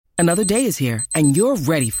Another day is here, and you're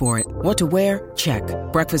ready for it. What to wear? Check.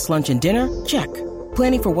 Breakfast, lunch, and dinner? Check.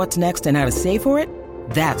 Planning for what's next and how to save for it?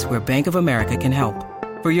 That's where Bank of America can help.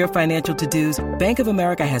 For your financial to-dos, Bank of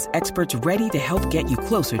America has experts ready to help get you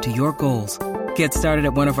closer to your goals. Get started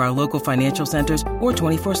at one of our local financial centers or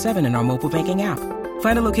 24/7 in our mobile banking app.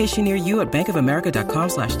 Find a location near you at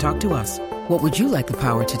bankofamerica.com/talktous. What would you like the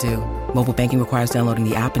power to do? Mobile banking requires downloading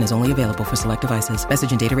the app and is only available for select devices.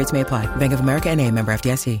 Message and data rates may apply. Bank of America N.A., member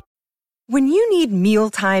FDIC. When you need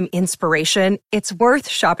mealtime inspiration, it's worth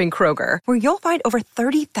shopping Kroger, where you'll find over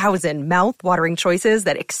 30,000 mouth-watering choices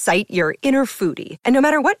that excite your inner foodie. And no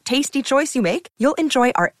matter what tasty choice you make, you'll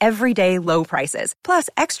enjoy our everyday low prices, plus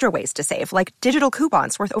extra ways to save, like digital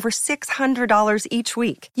coupons worth over $600 each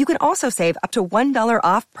week. You can also save up to $1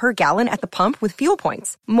 off per gallon at the pump with fuel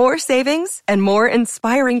points. More savings and more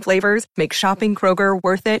inspiring flavors make shopping Kroger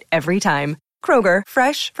worth it every time. Kroger,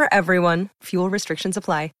 fresh for everyone. Fuel restrictions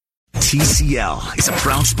apply. TCL is a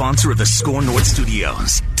proud sponsor of the Score North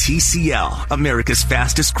Studios. TCL, America's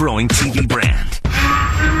fastest growing TV brand.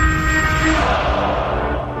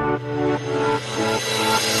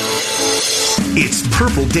 It's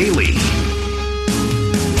Purple Daily.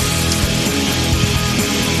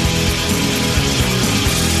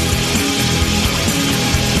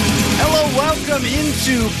 Hello, welcome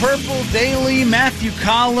into Purple Daily. Matthew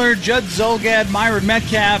Collar, Judd Zolgad, Myron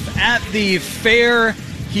Metcalf at the fair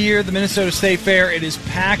here, the Minnesota State Fair. It is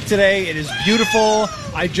packed today. It is beautiful.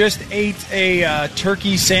 I just ate a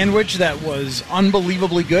turkey sandwich that was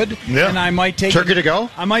unbelievably good. Yeah. And I might take turkey to go?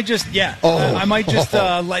 I might just, I might just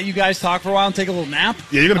let you guys talk for a while and take a little nap.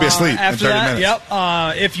 Yeah, you're going to be asleep after in 30 that. minutes.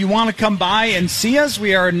 Yep. If you want to come by and see us,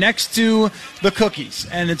 we are next to the Cookies,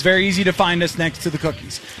 and it's very easy to find us next to the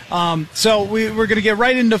Cookies. So we're going to get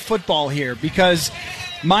right into football here because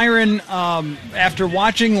Myron, after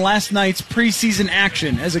watching last night's preseason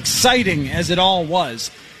action, as exciting as it all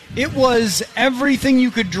was, it was everything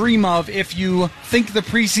you could dream of if you think the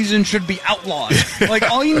preseason should be outlawed. Like,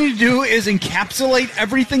 all you need to do is encapsulate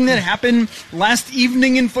everything that happened last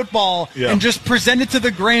evening in football and just present it to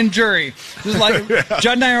the grand jury. Just like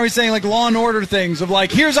Judd and I are always saying, like, Law and Order things of,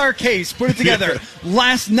 like, here's our case, put it together.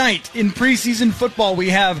 Last night in preseason football, we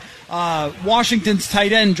have Washington's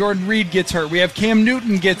tight end, Jordan Reed, gets hurt. We have Cam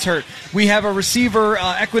Newton gets hurt. We have a receiver,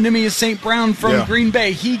 Equanimeous St. Brown from Green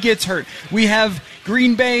Bay. He gets hurt. We have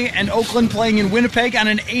Green Bay and Oakland playing in Winnipeg on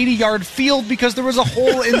an 80-yard field because there was a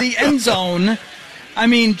hole in the end zone. I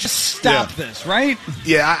mean, just stop this, right?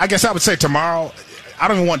 Yeah, I guess I would say tomorrow, I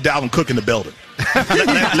don't even want Dalvin Cook in the building.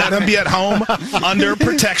 let him be at home under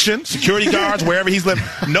protection, security guards, wherever he's living.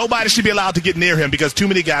 Nobody should be allowed to get near him because too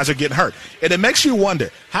many guys are getting hurt. And it makes you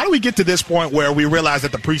wonder, how do we get to this point where we realize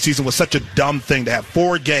that the preseason was such a dumb thing to have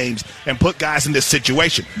 4 games and put guys in this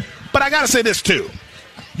situation? But I got to say this, too.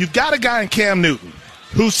 You've got a guy in Cam Newton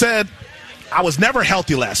who said, I was never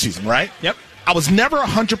healthy last season, right? Yep. I was never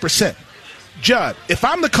 100%. Judd, if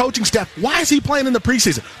I'm the coaching staff, why is he playing in the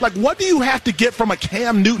preseason? Like, what do you have to get from a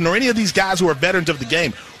Cam Newton or any of these guys who are veterans of the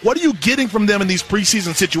game? What are you getting from them in these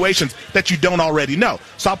preseason situations that you don't already know?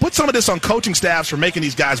 So I'll put some of this on coaching staffs for making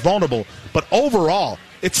these guys vulnerable. But overall,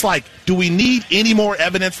 it's like, do we need any more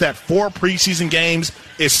evidence that 4 preseason games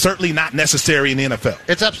is certainly not necessary in the NFL?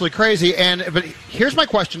 It's absolutely crazy. But here's my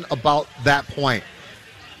question about that point.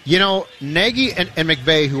 You know, Nagy and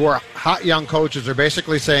McVay, who are hot young coaches, are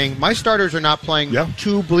basically saying, my starters are not playing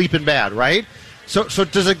too bleeping bad, right? So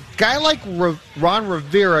does a guy like Ron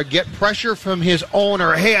Rivera get pressure from his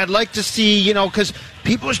owner? Hey, I'd like to see, because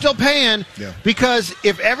people are still paying. Yeah. Because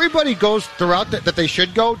if everybody goes throughout that they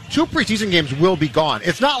should go, 2 preseason games will be gone.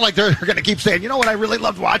 It's not like they're going to keep saying, you know what I really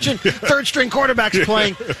loved watching? Third-string quarterbacks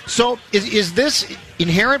playing. So is this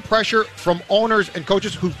inherent pressure from owners and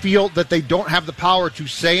coaches who feel that they don't have the power to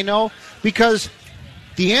say no? Because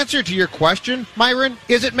the answer to your question, Myron,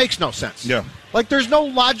 is it makes no sense. Yeah. Like, there's no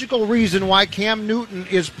logical reason why Cam Newton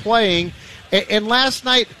is playing. And last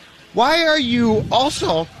night, why are you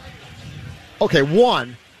also... Okay,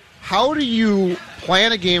 one, how do you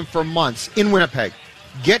plan a game for months in Winnipeg,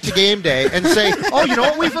 get to game day, and say, oh, you know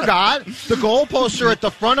what we forgot? The goalposts are at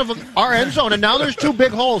the front of our end zone, and now there's 2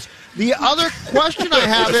 big holes. The other question I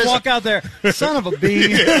have is... walk out there, son of a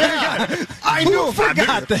bee. Yeah, I knew I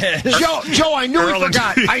forgot this. Joe, I knew we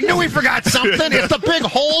forgot. I knew we forgot something. It's the big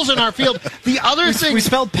holes in our field. The other thing... We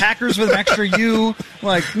spelled Packers with an extra U.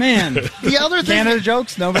 Like, man. The other thing... Canada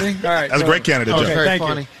jokes? Nobody? All right. That's a great Canada joke. Very thank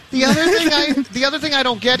funny. You. The other thing I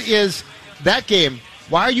don't get is that game.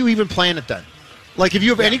 Why are you even playing it then? Like, if you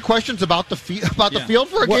have any questions about the field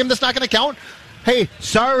for a game that's not going to count, hey,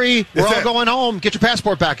 sorry, we're all going home. Get your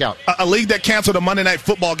passport back out. A league that canceled a Monday Night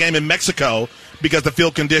Football game in Mexico because the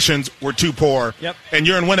field conditions were too poor. Yep. And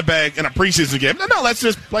you're in Winnipeg in a preseason game. No, let's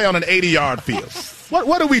just play on an 80-yard field.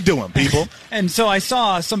 What are we doing, people? And so I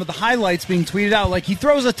saw some of the highlights being tweeted out. Like, he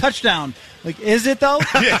throws a touchdown. Like, is it, though?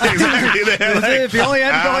 Yeah, exactly. Is it, if he only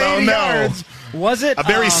had to go 80 yards? Was it? A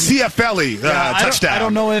very CFL-y touchdown. I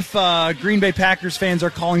don't know if Green Bay Packers fans are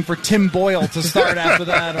calling for Tim Boyle to start after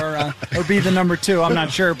that or be the number 2. I'm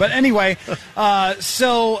not sure. But anyway, all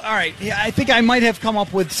right. I think I might have come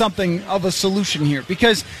up with something of a solution here.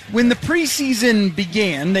 Because when the preseason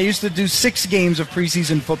began, they used to do 6 games of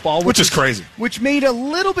preseason football. Which is crazy. Which made a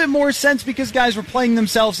little bit more sense because guys were playing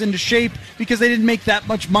themselves into shape because they didn't make that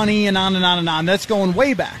much money and on and on and on. That's going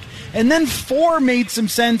way back. And then 4 made some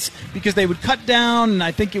sense because they would cut down, and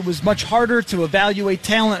I think it was much harder to evaluate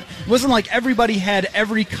talent. It wasn't like everybody had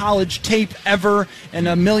every college tape ever and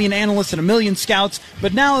a million analysts and a million scouts.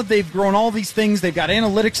 But now that they've grown all these things, they've got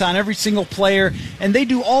analytics on every single player, and they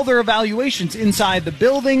do all their evaluations inside the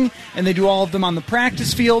building, and they do all of them on the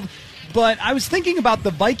practice field. But I was thinking about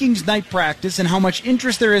the Vikings night practice and how much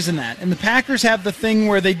interest there is in that. And the Packers have the thing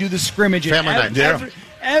where they do the scrimmage. Family night, yeah.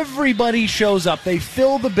 Everybody shows up. They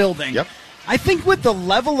fill the building. Yep. I think with the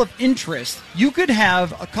level of interest, you could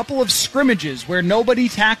have a couple of scrimmages where nobody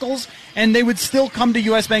tackles, and they would still come to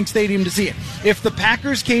US Bank Stadium to see it. If the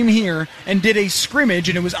Packers came here and did a scrimmage,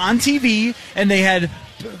 and it was on TV, and they had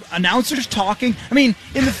announcers talking. I mean,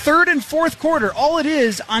 in the third and fourth quarter, all it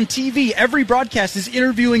is on TV, every broadcast is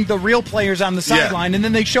interviewing the real players on the sideline, and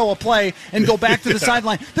then they show a play and go back to the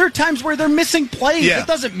sideline. There are times where they're missing plays. It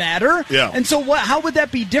doesn't matter. And so how would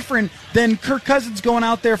that be different than Kirk Cousins going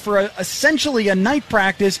out there for essentially a night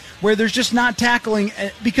practice where there's just not tackling?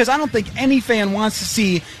 Because I don't think any fan wants to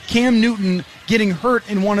see Cam Newton getting hurt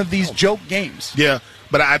in one of these joke games. Yeah,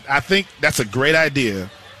 but I think that's a great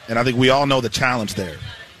idea. And I think we all know the challenge there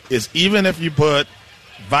is even if you put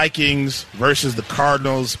Vikings versus the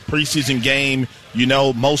Cardinals preseason game,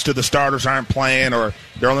 most of the starters aren't playing or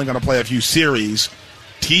they're only going to play a few series,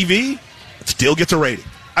 TV, it still gets a rating.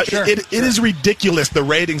 Sure, it is ridiculous the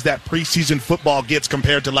ratings that preseason football gets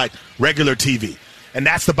compared to like regular TV. And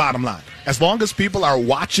that's the bottom line. As long as people are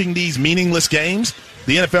watching these meaningless games,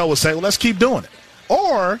 the NFL will say, well, let's keep doing it.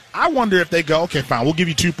 Or I wonder if they go, okay, fine, we'll give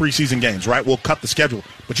you 2 preseason games, right? We'll cut the schedule.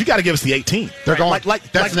 But you got to give us the 18. They're going,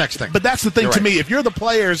 that's the next thing. But that's the thing to me. If you're the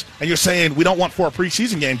players and you're saying we don't want 4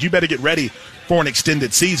 preseason games, you better get ready for an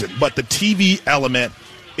extended season. But the TV element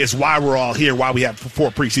is why we're all here, why we have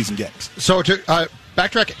 4 preseason games. So to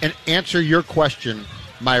backtrack and answer your question,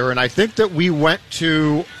 Myron, I think that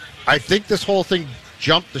I think this whole thing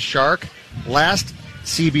jumped the shark last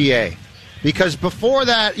CBA. Because before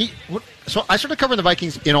that, so I started covering the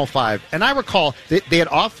Vikings in 2005, and I recall they had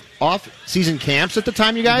off-season camps at the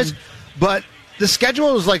time, you guys, but the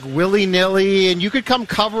schedule was like willy-nilly, and you could come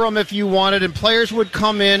cover them if you wanted, and players would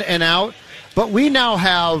come in and out. But we now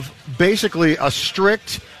have basically a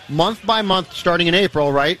strict month-by-month, starting in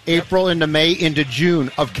April, right? Yep. April into May into June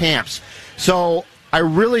of camps. So I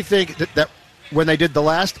really think that when they did the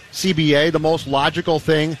last CBA, the most logical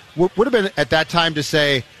thing would have been at that time to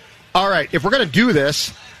say, all right, if we're going to do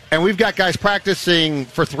this, and we've got guys practicing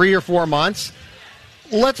for 3 or 4 months,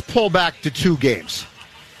 let's pull back to 2 games.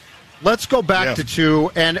 Let's go back to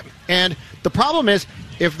 2. And the problem is,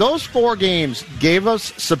 if those 4 games gave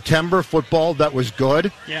us September football that was good,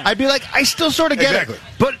 I'd be like, I still sort of get it.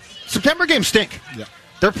 But September games stink. Yeah.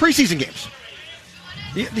 They're preseason games.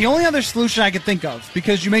 The only other solution I could think of,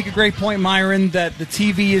 because you make a great point, Myron, that the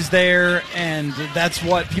TV is there and that's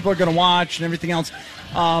what people are going to watch and everything else.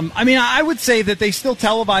 I would say that they still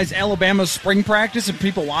televise Alabama's spring practice and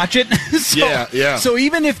people watch it. So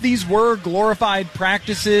even if these were glorified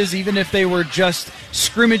practices, even if they were just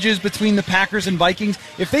scrimmages between the Packers and Vikings,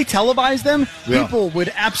 if they televised them, people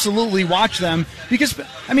would absolutely watch them. Because,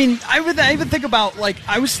 I even think about,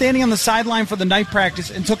 I was standing on the sideline for the night practice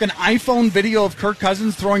and took an iPhone video of Kirk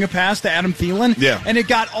Cousins throwing a pass to Adam Thielen. Yeah. And it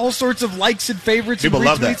got all sorts of likes and favorites people and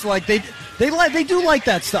retweets. Love that. They do like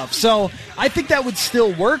that stuff. So I think that would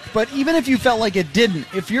still work, but even if you felt like it didn't,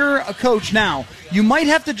 if you're a coach now, you might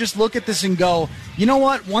have to just look at this and go, you know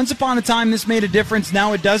what, once upon a time this made a difference,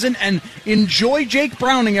 now it doesn't, and enjoy Jake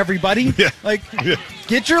Browning, everybody.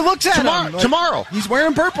 Get your looks at him. Tomorrow. He's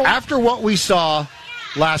wearing purple. After what we saw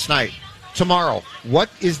last night, tomorrow, what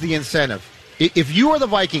is the incentive? If you are the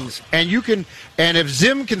Vikings, and if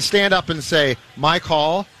Zim can stand up and say, my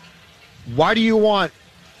call, why do you want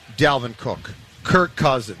Dalvin Cook, Kirk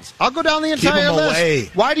Cousins? I'll go down the entire list.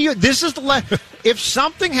 Away. Why do you? This is the if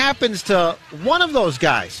something happens to one of those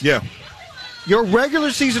guys, your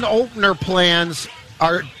regular season opener plans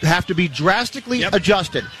have to be drastically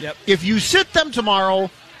adjusted. Yep. If you sit them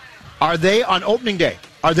tomorrow, Are they on opening day?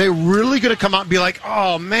 Are they really going to come out and be like,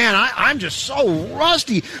 oh, man, I'm just so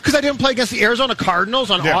rusty because I didn't play against the Arizona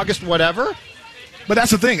Cardinals on August whatever? But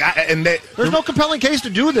that's the thing. There's no compelling case to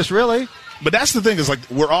do this, really. But that's the thing is, like,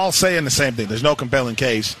 we're all saying the same thing. There's no compelling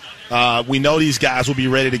case. We know these guys will be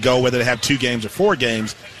ready to go whether they have 2 games or 4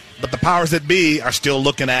 games. But the powers that be are still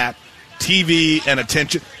looking at TV and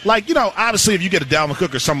attention. Like, obviously if you get a Dalvin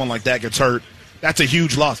Cook or someone like that gets hurt, that's a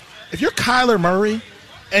huge loss. If you're Kyler Murray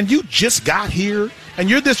and you just got here and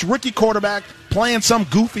you're this rookie quarterback playing some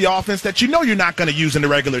goofy offense that you're not going to use in the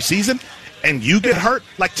regular season and you get hurt,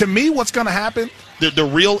 like, to me what's going to happen, the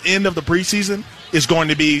real end of the preseason is going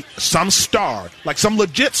to be some star, like some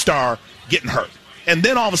legit star, getting hurt. And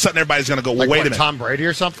then all of a sudden everybody's going to go, well, wait a minute. Tom Brady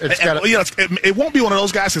or something? It won't be one of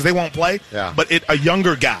those guys because they won't play, but a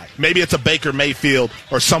younger guy. Maybe it's a Baker Mayfield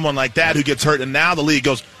or someone like that who gets hurt, and now the league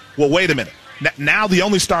goes, well, wait a minute. Now the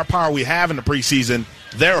only star power we have in the preseason,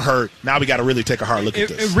 they're hurt. Now we got to really take a hard look at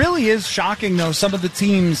this. It really is shocking, though, some of the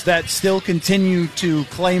teams that still continue to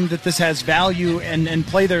claim that this has value and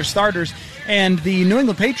play their starters. And the New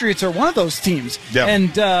England Patriots are one of those teams. Yeah.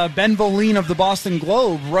 And Ben Voline of the Boston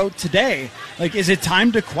Globe wrote today, like, is it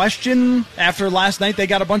time to question after last night? They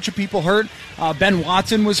got a bunch of people hurt. Ben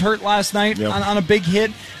Watson was hurt last night on a big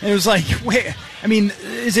hit. And it was like, wait, I mean,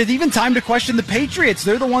 is it even time to question the Patriots?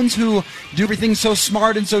 They're the ones who do everything so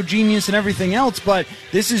smart and so genius and everything else, but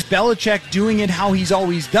this is Belichick doing it how he's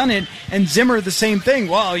always done it, and Zimmer the same thing.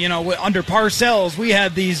 Well, under Parcells, we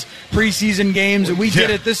had these preseason games, and we did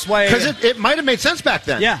it this way. Because it might have made sense back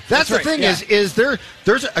then. Yeah, that's the thing is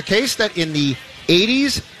there's a case that in the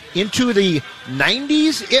 80s into the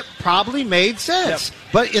 90s, it probably made sense. Yep.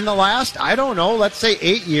 But in the last, I don't know, let's say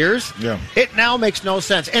 8 years, it now makes no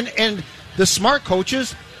sense. And the smart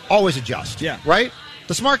coaches always adjust, right?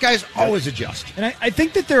 The smart guys always adjust. And I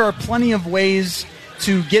think that there are plenty of ways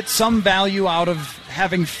to get some value out of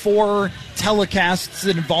having 4 telecasts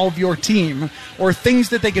that involve your team, or things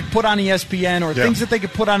that they could put on ESPN, or things that they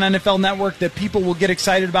could put on NFL Network that people will get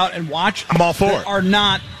excited about and watch. I'm all for it. Are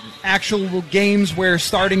not actual games where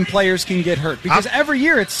starting players can get hurt. Because every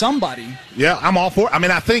year it's somebody. Yeah, I'm all for it. I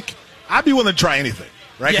mean, I think I'd be willing to try anything.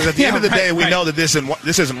 Right? Because at the end of the day, we know that this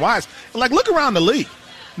isn't wise. Like, look around the league.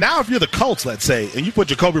 Now, if you're the Colts, let's say, and you put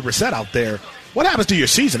Jacoby Brissett out there, what happens to your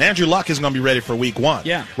season? Andrew Luck isn't going to be ready for week 1.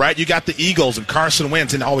 Yeah. Right? You got the Eagles and Carson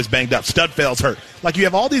Wentz and always banged up. Studfeld's hurt. Like, you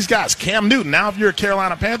have all these guys. Cam Newton. Now, if you're a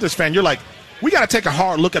Carolina Panthers fan, you're like, we got to take a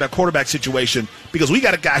hard look at our quarterback situation because we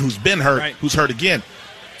got a guy who's been hurt, who's hurt again.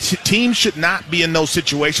 Teams should not be in those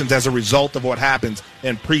situations as a result of what happens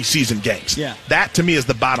in preseason games. Yeah. That, to me, is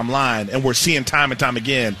the bottom line, and we're seeing time and time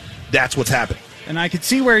again that's what's happening. And I could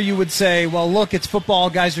see where you would say, well, look, it's football,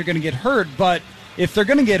 guys are going to get hurt, but if they're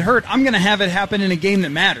going to get hurt, I'm going to have it happen in a game that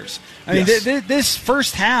matters. I mean, this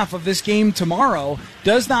first half of this game tomorrow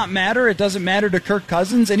does not matter. It doesn't matter to Kirk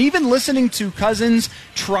Cousins. And even listening to Cousins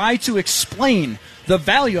try to explain the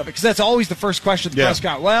value of it, because that's always the first question at the press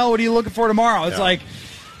conference. Well, what are you looking for tomorrow? It's like,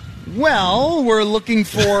 well, we're looking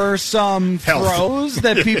for some throws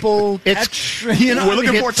that people catch. We're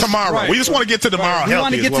looking for tomorrow. Right. We just want to get to tomorrow. We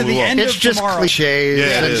want to get to the end of tomorrow. It's just cliches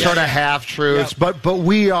and sort of half-truths, but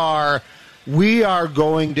we are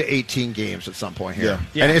going to 18 games at some point here.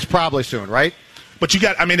 Yeah. And it's probably soon, right? But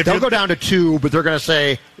if they'll go down to 2, but they're going to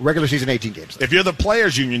say regular season 18 games. If you're the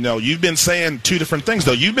players union, you've been saying 2 different things,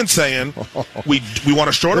 though. You've been saying we want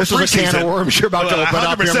a shorter preseason. This is a can of worms you're about to open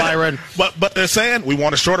up here, Myron. But they're saying we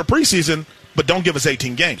want a shorter preseason, but don't give us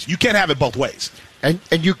 18 games. You can't have it both ways. And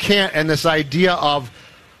you can't. And this idea of,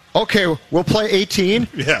 okay, we'll play 18,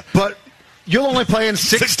 but you'll only play in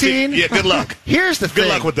 16? Yeah, good luck. Here's the thing. Good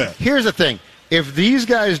luck with that. Here's the thing. If these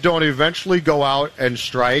guys don't eventually go out and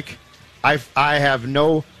strike, I have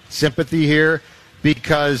no sympathy here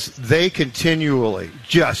because they continually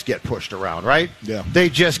just get pushed around, right? Yeah. They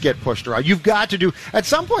just get pushed around. You've got to do, at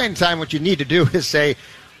some point in time, what you need to do is say,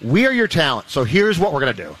 we are your talent, so here's what we're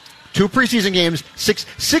going to do. 2 preseason games,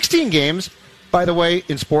 16 games, by the way,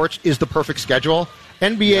 in sports is the perfect schedule.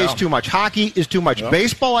 NBA is too much. Hockey is too much.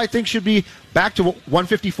 Baseball, I think, should be back to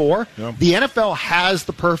 154. The NFL has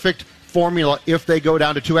the perfect formula if they go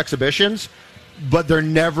down to 2 exhibitions, but they're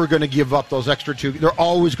never going to give up those extra 2. They're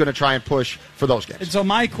always going to try and push for those games. And so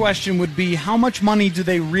my question would be, how much money do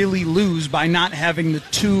they really lose by not having the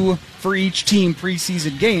 2 for each team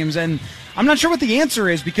preseason games? And I'm not sure what the answer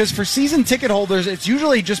is, because for season ticket holders, it's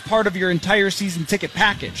usually just part of your entire season ticket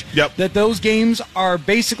package. That those games are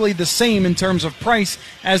basically the same in terms of price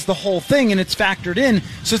as the whole thing, and it's factored in.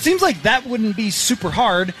 So it seems like that wouldn't be super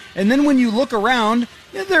hard. And then when you look around,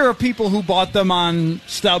 there are people who bought them on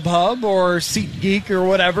StubHub or SeatGeek or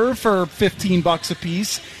whatever for $15 a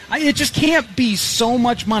piece. It just can't be so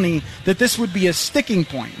much money that this would be a sticking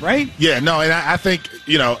point, right? Yeah, no, and I think,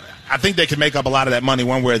 I think they can make up a lot of that money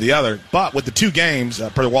one way or the other. But with the 2 games,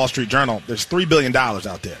 per the Wall Street Journal, there's $3 billion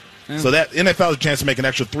out there. Yeah. So that NFL has a chance to make an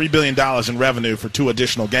extra $3 billion in revenue for 2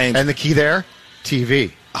 additional games. And the key there,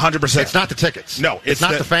 TV. 100%. It's not the tickets. No, it's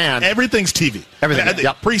not the fan. Everything's TV. Everything.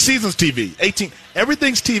 Yep. Preseason's TV.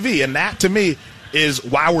 Everything's TV. And that, to me, is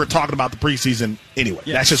why we're talking about the preseason anyway.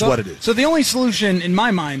 Yeah, that's just what it is. So the only solution in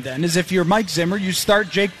my mind then is if you're Mike Zimmer, you start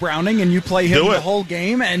Jake Browning and you play him the whole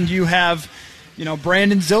game, and you have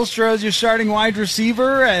Brandon Zylstra as your starting wide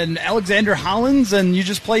receiver and Alexander Hollins, and you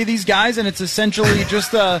just play these guys, and it's essentially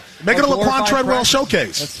just a make it a Laquan Treadwell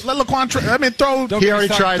showcase. Let Laquan throw. He already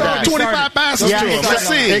tried that. 25 passes to him. Let's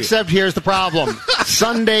see. Except here's the problem.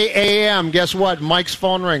 Sunday a.m. Guess what? Mike's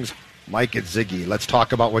phone rings. Mike, it's Ziggy. Let's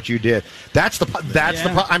talk about what you did. That's the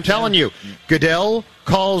problem. I'm telling you. Goodell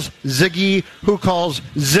calls Ziggy, who calls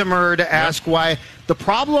Zimmer to ask why. The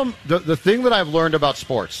problem, the thing that I've learned about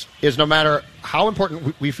sports is no matter how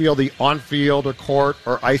important we feel the on-field or court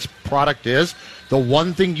or ice product is, the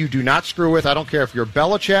one thing you do not screw with, I don't care if you're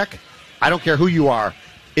Belichick, I don't care who you are,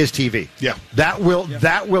 is TV. Yeah. That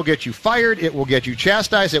will get you fired. It will get you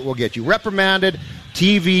chastised. It will get you reprimanded.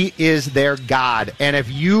 TV is their god. And if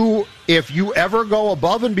you ever go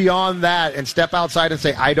above and beyond that and step outside and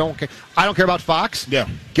say, I don't care about Fox,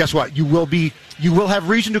 guess what? You will have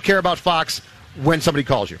reason to care about Fox when somebody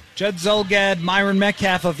calls you. Judd Zulgad, Myron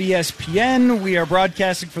Metcalf of ESPN. We are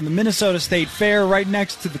broadcasting from the Minnesota State Fair right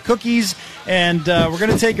next to the Cookies, and we're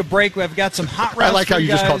going to take a break. We've got some hot routes. I like how you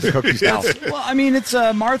just called the Cookies now. Well, I mean, it's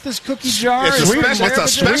Martha's Cookie Jar. It's a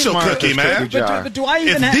special cookie, man. But do I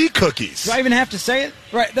even the cookies. Do I even have to say it?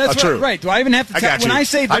 Right, that's right. Right. Do I even have to tell when I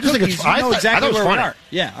say the cookies, you know exactly where we are.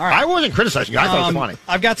 Yeah, all right. I wasn't criticizing you. I thought it was funny.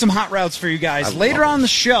 I've got some hot routes for you guys. Later on the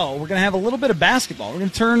show, we're going to have a little bit of basketball. We're going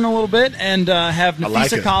to turn a little bit and have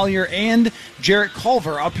Nafisa Collier and Jarrett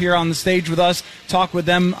Culver up here on the stage with us, talk with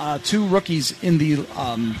them, 2 rookies in the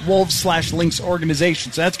Wolves/Lynx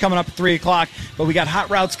organization. So that's coming up at 3 o'clock. But we got hot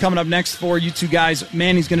routes coming up next for you two guys.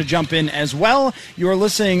 Manny's going to jump in as well. You are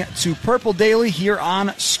listening to Purple Daily here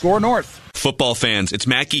on Score North. Football fans, it's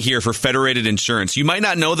Mackey here for Federated Insurance. You might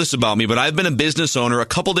not know this about me, but I've been a business owner a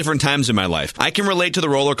couple different times in my life. I can relate to the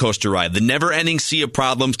roller coaster ride, the never-ending sea of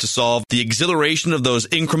problems to solve, the exhilaration of those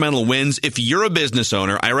incremental wins. If you're a business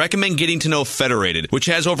owner, I recommend getting to know Federated, which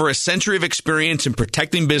has over a century of experience in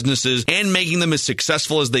protecting businesses and making them as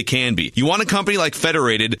successful as they can be. You want a company like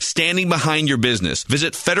Federated standing behind your business.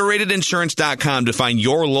 Visit federatedinsurance.com to find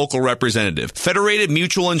your local representative. Federated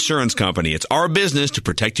Mutual Insurance Company. It's our business to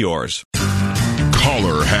protect yours.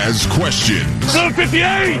 Caller has questions. Blue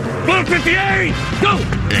 58! Blue 58! Go!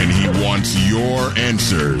 And he wants your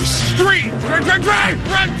answers. Street! Drag!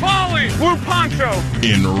 Red Polly! Blue Poncho!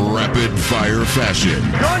 In rapid-fire fashion.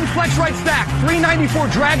 Gun flex right stack. 394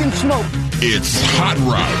 Dragon Smoke. It's Hot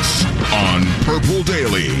Routes on Purple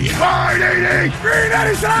Daily. 580!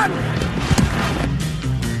 397!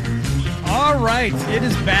 All right, it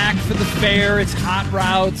is back for the fair. It's Hot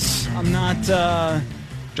Routes. I'm not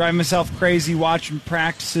driving myself crazy watching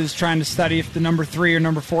practices, trying to study if the number 3 or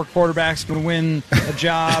number 4 quarterback's going to win a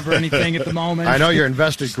job or anything at the moment. I know you're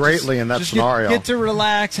invested greatly in that scenario. Get to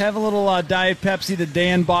relax, have a little Diet Pepsi that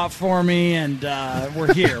Dan bought for me, and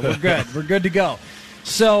we're here. We're good. We're good to go.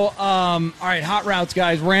 So, all right, Hot Routes,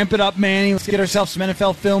 guys. Ramp it up, Manny. Let's get ourselves some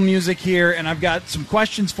NFL film music here, and I've got some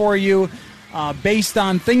questions for you. Based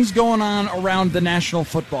on things going on around the National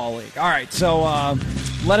Football League. All right, so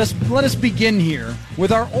let us begin here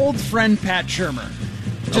with our old friend Pat Shurmur.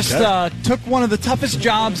 Just took one of the toughest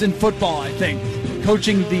jobs in football, I think,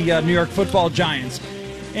 coaching the New York Football Giants.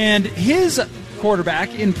 And his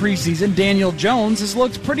quarterback in preseason, Daniel Jones, has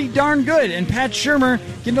looked pretty darn good. And Pat Shurmur,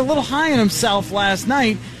 getting a little high on himself last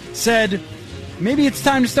night, said, maybe it's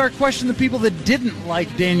time to start questioning the people that didn't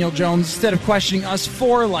like Daniel Jones instead of questioning us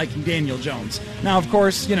for liking Daniel Jones. Now, of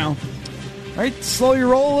course, right? Slow your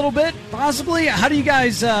roll a little bit, possibly. How do you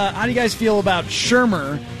guys feel about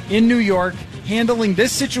Shurmur in New York handling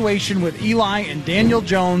this situation with Eli and Daniel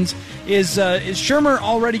Jones? Is Shurmur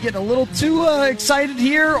already getting a little too excited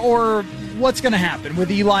here, or what's going to happen with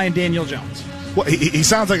Eli and Daniel Jones? Well, he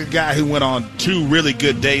sounds like a guy who went on 2 really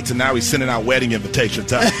good dates and now he's sending out wedding invitations.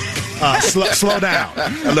 Slow down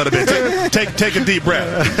a little bit. Take a deep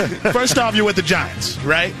breath. First off, you're with the Giants,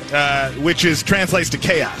 right? Which translates to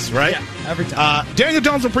chaos, right? Yeah, every time. Daniel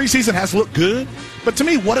Jones in preseason has looked good, but to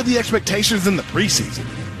me, what are the expectations in the preseason?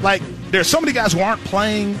 Like, there's so many guys who aren't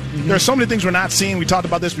playing. Mm-hmm. There are so many things we're not seeing. We talked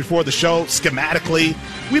about this before the show. Schematically,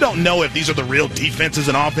 we don't know if these are the real defenses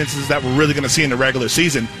and offenses that we're really going to see in the regular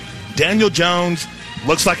season. Daniel Jones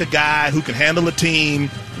Looks like a guy who can handle a team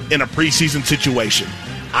in a preseason situation.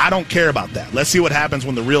 I don't care about that. Let's see what happens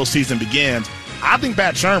when the real season begins. I think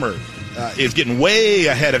Pat Shurmur is getting way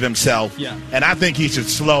ahead of himself, and I think he should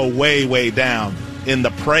slow way, way down in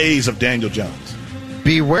the praise of Daniel Jones.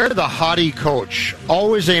 Beware the haughty coach.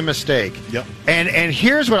 Always a mistake. Yep. And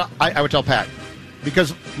here's what I would tell Pat.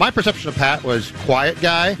 Because my perception of Pat was quiet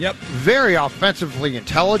guy, very offensively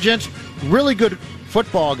intelligent, really good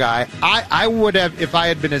football guy. I would have, if I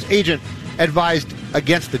had been his agent, advised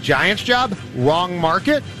against the Giants job. Wrong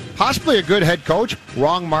market. Possibly a good head coach.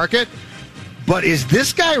 Wrong market. But is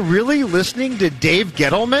this guy really listening to Dave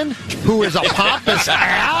Gettleman, who is a pompous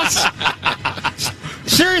ass?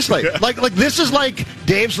 Seriously, like this is like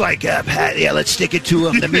Dave's like, Pat, let's stick it to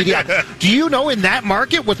him. The media. Do you know in that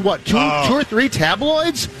market with what two or three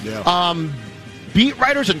tabloids, beat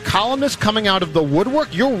writers and columnists coming out of the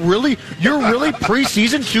woodwork? You're really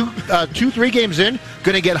preseason 2-3 games in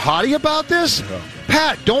going to get haughty about this?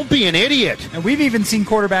 Pat, don't be an idiot. And we've even seen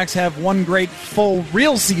quarterbacks have one great full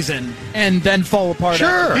real season and then fall apart.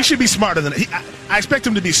 Sure. He should be smarter than I expect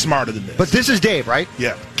him to be smarter than this. But this is Dave, right?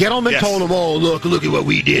 Yeah. Gettleman told him, look at what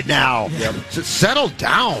we did now. Yep. So settle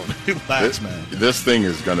down. Relax, man. This thing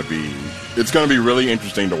is going to be really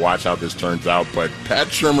interesting to watch how this turns out. But Pat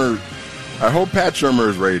Shurmur, I hope Pat Shurmur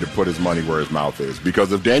is ready to put his money where his mouth is.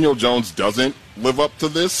 Because if Daniel Jones doesn't live up to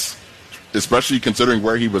this, especially considering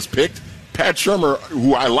where he was picked, Pat Shurmur,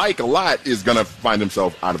 who I like a lot, is going to find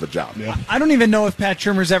himself out of a job. Yeah. I don't even know if Pat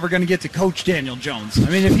Shurmur's ever going to get to coach Daniel Jones. I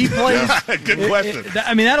mean, if he plays... Good question.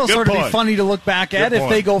 That'll Good sort of point. be funny to look back at. If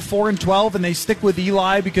they go 4-12 and they stick with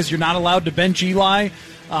Eli because you're not allowed to bench Eli,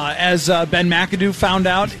 as Ben McAdoo found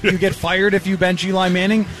out, you get fired if you bench Eli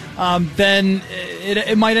Manning, then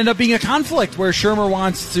it might end up being a conflict where Shurmur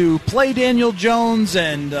wants to play Daniel Jones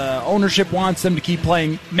and ownership wants them to keep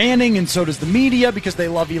playing Manning, and so does the media because they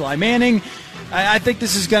love Eli Manning. I think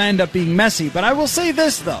this is going to end up being messy. But I will say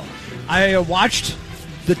this, though. I watched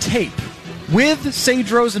the tape with Sage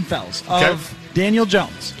Rosenfels of Daniel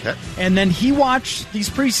Jones. Okay. And then he watched these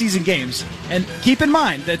preseason games. And keep in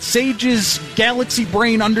mind that Sage's galaxy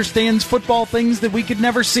brain understands football things that we could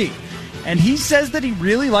never see. And he says that he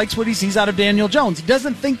really likes what he sees out of Daniel Jones. He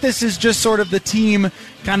doesn't think this is just sort of the team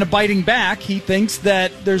kind of biting back. He thinks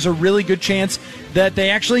that there's a really good chance that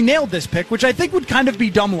they actually nailed this pick, which I think would kind of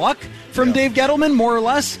be dumb luck from Dave Gettleman, more or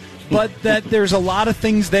less, but that there's a lot of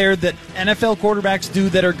things there that NFL quarterbacks do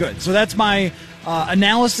that are good. So that's my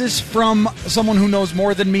analysis from someone who knows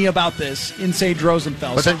more than me about this in Sage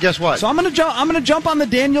Rosenfels. But then guess what? So I'm going to jump on the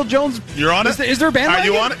Daniel Jones. You're on it? Is there a bandwagon?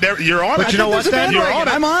 Are you on it? You're on it. But you know what, then? You're on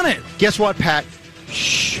it. I'm on it. Guess what, Pat?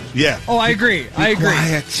 Yeah. Oh, I agree. I agree.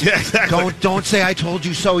 Quiet. Yeah, exactly. Don't say I told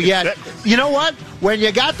you so yet. You know what? When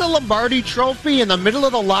you got the Lombardi Trophy in the middle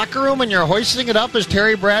of the locker room and you're hoisting it up as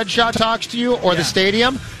Terry Bradshaw talks to you, or the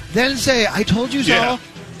stadium, then say I told you so. Yeah.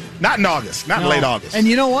 Not in August. Not in late August. And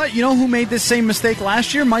you know what? You know who made this same mistake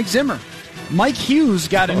last year? Mike Zimmer. Mike Hughes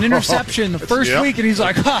got an interception the first week, and he's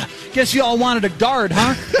like, guess you all wanted a guard,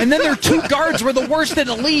 huh? And then their two guards were the worst in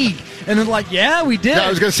the league. And they're like, yeah, we did. Yeah, I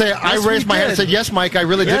was going to say, yes, I raised my hand and said, yes, Mike, I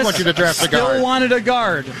really did want you to draft a guard. Still wanted a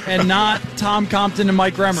guard, and not Tom Compton and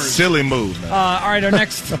Mike Remmers. Silly move, man. All right, our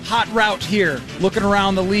next hot route here, looking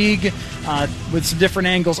around the league with some different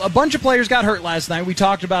angles. A bunch of players got hurt last night. We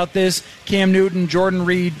talked about this. Cam Newton, Jordan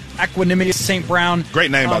Reed, Equanimity St. Brown.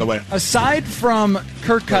 Great name, by the way. Aside from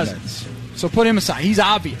Kirk Cousins, so put him aside. He's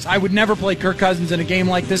obvious. I would never play Kirk Cousins in a game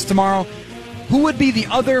like this tomorrow. Who would be the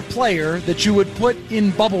other player that you would put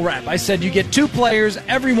in bubble wrap? I said you get two players.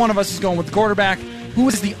 Every one of us is going with the quarterback. Who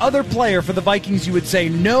is the other player for the Vikings you would say,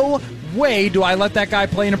 no way do I let that guy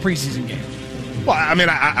play in a preseason game? Well, I mean,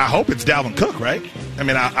 I hope it's Dalvin Cook, right? I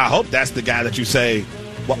mean, I hope that's the guy that you say,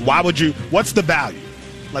 why would you, what's the value?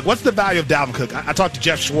 Like, what's the value of Dalvin Cook? I talked to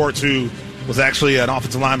Jeff Schwartz, who was actually an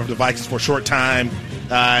offensive lineman for the Vikings for a short time,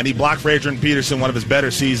 and he blocked for Adrian Peterson one of his better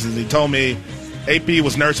seasons. He told me AP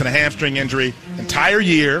was nursing a hamstring injury entire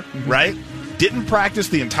year, right? Didn't practice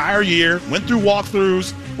the entire year, went through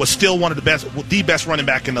walkthroughs, was still one of the best running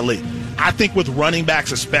back in the league. I think with running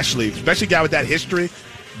backs especially a guy with that history,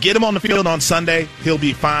 get him on the field on Sunday, he'll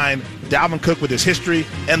be fine. Dalvin Cook with his history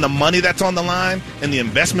and the money that's on the line and the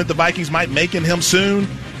investment the Vikings might make in him soon,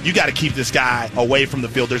 you got to keep this guy away from the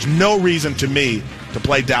field. There's no reason to me to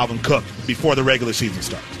play Dalvin Cook before the regular season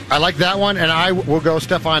starts. I like that one, and I will go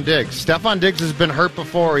Stephon Diggs. Stephon Diggs has been hurt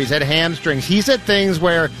before. He's had hamstrings. He's had things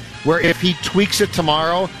where if he tweaks it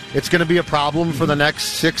tomorrow, it's going to be a problem for the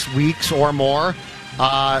next 6 weeks or more.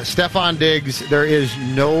 Stephon Diggs, there is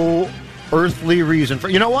no earthly reason for.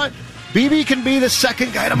 You know what? BB can be the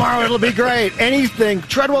second guy tomorrow. It'll be great. Anything.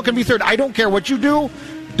 Treadwell can be third. I don't care what you do.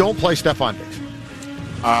 Don't play Stephon Diggs.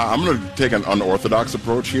 I'm going to take an unorthodox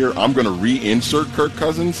approach here. I'm going to reinsert Kirk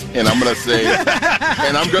Cousins, and I'm going to say,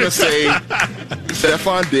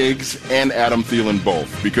 Stephon Diggs and Adam Thielen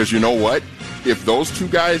both. Because you know what? If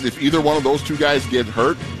either one of those two guys get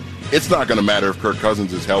hurt, it's not going to matter if Kirk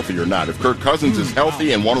Cousins is healthy or not. If Kirk Cousins is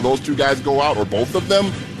healthy and one of those two guys go out, or both of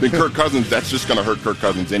them, then Kirk Cousins, that's just going to hurt Kirk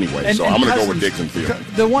Cousins anyway. So I'm going to go with Diggs and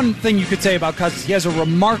Thielen. The one thing you could say about Cousins, he has a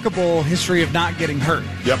remarkable history of not getting hurt,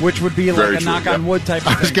 which would be like a knock on wood type of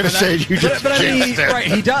thing. I was going to say, you just right,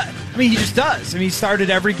 he does. I mean, he just does. I mean, he started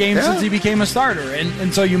every game since he became a starter.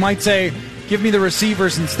 And so you might say, give me the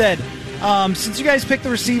receivers instead. Since you guys picked the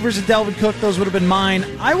receivers and Dalvin Cook, those would have been mine.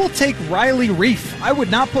 I will take Riley Reef. I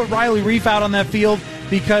would not put Riley Reef out on that field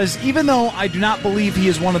because even though I do not believe he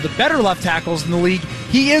is one of the better left tackles in the league,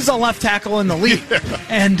 he is a left tackle in the league.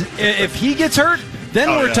 And if he gets hurt, then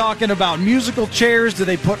we're talking about musical chairs. Do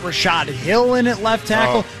they put Rashad Hill in at left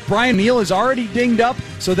tackle? Brian Meal is already dinged up.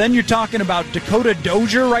 So then you're talking about Dakota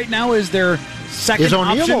Dozier right now is their second Is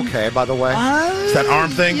O'Neal option. okay, by the way? Is that arm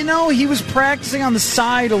thing? You know, he was practicing on the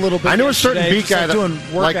side a little bit. I knew a certain beat guy that doing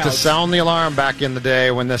liked to sound the alarm back in the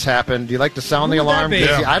day when this happened. Do you like to sound the alarm?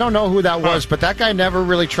 I don't know who that was, but that guy never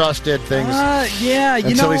really trusted things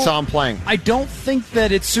until he saw him playing. I don't think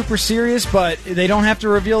that it's super serious, but they don't have to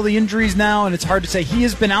reveal the injuries now, and it's hard to say. He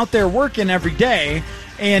has been out there working every day,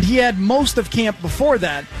 and he had most of camp before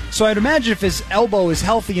that. So I'd imagine if his elbow is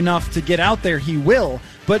healthy enough to get out there, he will.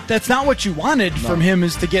 But that's not what you wanted from him,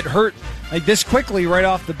 is to get hurt like this quickly right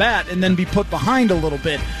off the bat and then be put behind a little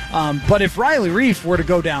bit. But if Riley Reef were to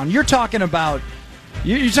go down, you're talking about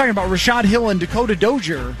Rashad Hill and Dakota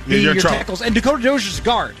Dozier being your tackles. And Dakota Dozier's a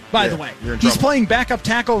guard, by the way. He's playing backup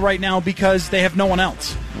tackle right now because they have no one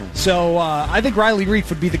else. So I think Riley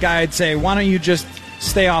Reef would be the guy I'd say, why don't you just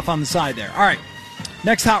stay off on the side there. All right,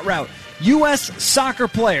 next hot route. U.S. soccer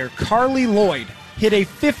player Carly Lloyd hit a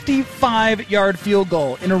 55-yard field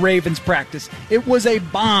goal in a Ravens practice. It was a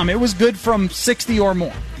bomb. It was good from 60 or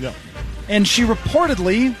more. Yeah. And she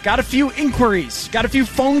reportedly got a few inquiries, got a few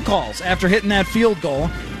phone calls after hitting that field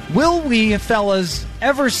goal. Will we, fellas,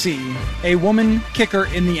 ever see a woman kicker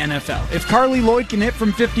in the NFL? If Carly Lloyd can hit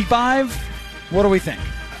from 55, what do we think?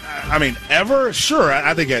 I mean, ever? Sure.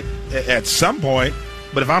 I think at some point.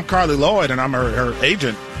 But if I'm Carly Lloyd and I'm her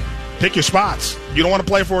agent, pick your spots. You don't want to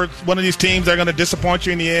play for one of these teams that are going to disappoint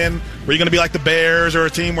you in the end, where you're going to be like the Bears or a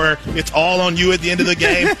team where it's all on you at the end of the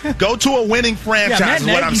game. Go to a winning franchise is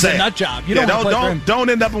what I'm saying. A nut job. Don't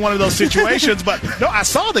end up in one of those situations. But no, I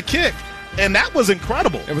saw the kick, and that was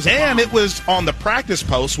incredible. It was on the practice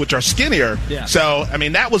posts, which are skinnier. Yeah. So, I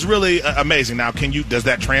mean, that was really amazing. Now, does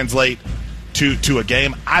that translate to a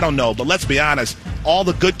game? I don't know, but let's be honest. All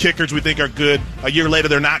the good kickers we think are good, a year later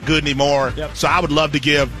they're not good anymore. Yep. So I would love to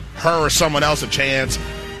give her or someone else a chance.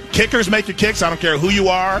 Kickers make your kicks. I don't care who you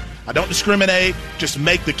are. I don't discriminate. Just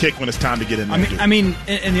make the kick when it's time to get in there. I mean,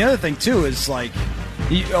 and the other thing too is like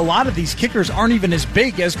a lot of these kickers aren't even as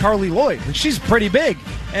big as Carly Lloyd. She's pretty big,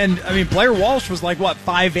 and I mean Blair Walsh was like what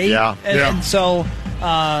 5'8", and so.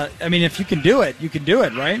 I mean, if you can do it, you can do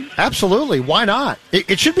it, right? Absolutely. Why not?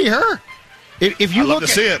 It should be her. If you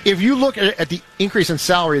look at the increase in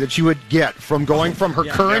salary that she would get from going from her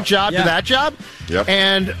current job to that job,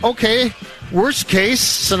 and worst case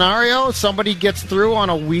scenario, somebody gets through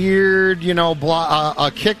on a weird,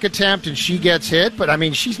 a kick attempt and she gets hit, but I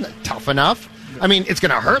mean, she's not tough enough. I mean, it's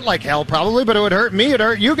going to hurt like hell probably, but it would hurt me, it'd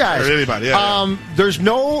hurt you guys. Hurt anybody, There's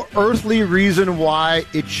no earthly reason why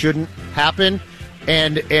it shouldn't happen,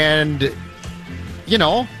 and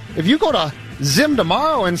if you go to Zim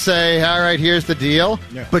tomorrow and say, all right, here's the deal,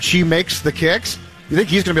 but she makes the kicks, you think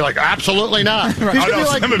he's going to be like, absolutely not?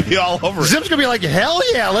 He's going to be all over it. Zim's going to be like, hell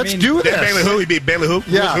yeah, let's do this. Bailey Who? He beat Bailey Who?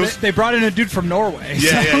 Yeah. They brought in a dude from Norway.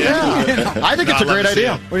 Yeah. I think it's a great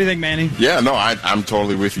idea. What do you think, Manny? Yeah, no, I'm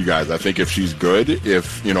totally with you guys. I think if she's good,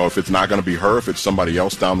 if it's not going to be her, if it's somebody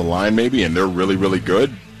else down the line maybe, and they're really, really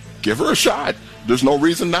good, give her a shot. There's no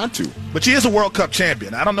reason not to. But she is a World Cup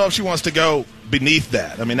champion. I don't know if she wants to go beneath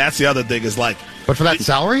that. I mean, that's the other thing is like. But for that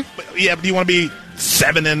salary? Yeah, but do you want to be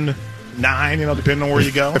 7 and 9, depending on where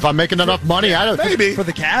you go? If I'm making enough money, I don't maybe. For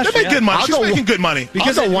the cash. They make good money. She's making good money.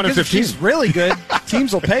 Because I'll go 1 and 15. If she's really good,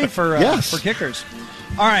 teams will pay for kickers.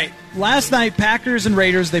 All right. Last night, Packers and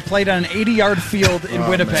Raiders, they played on an 80-yard field in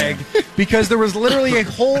Winnipeg because there was literally a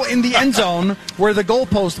hole in the end zone where the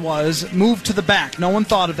goalpost was moved to the back. No one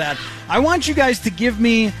thought of that. I want you guys to give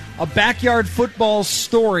me a backyard football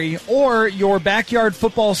story or your backyard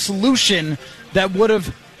football solution that would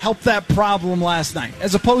have helped that problem last night,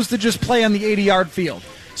 as opposed to just play on the 80-yard field.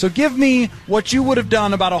 So give me what you would have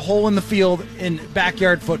done about a hole in the field in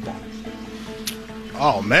backyard football.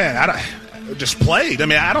 Oh man, I just played. I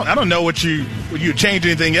mean, I don't know what you change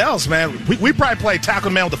anything else, man. We probably played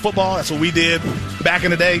tackle man with the football. That's what we did back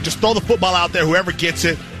in the day. Just throw the football out there. Whoever gets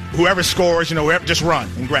it, whoever scores, whoever, just run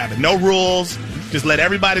and grab it. No rules. Just let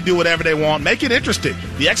everybody do whatever they want. Make it interesting.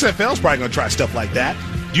 The XFL is probably going to try stuff like that.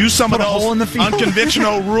 Use some of those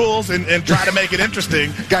unconventional rules and try to make it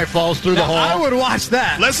interesting. Guy falls through the hole. I would watch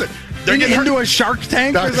that. Listen. They're getting into a Shark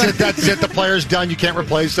Tank. That's it. The player's done. You can't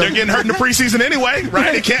replace them. They're getting hurt in the preseason anyway,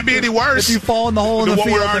 right? It can't be any worse. If you fall in the hole in the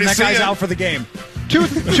field, then that guy's out for the game. Two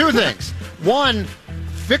things. One,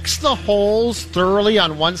 fix the holes thoroughly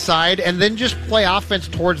on one side, and then just play offense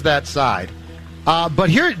towards that side. But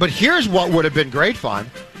here's what would have been great fun.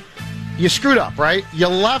 You screwed up, right? You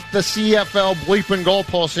left the CFL bleeping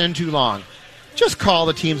goalposts in too long. Just call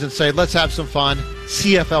the teams and say, let's have some fun.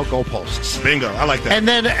 CFL goalposts. Bingo. I like that. And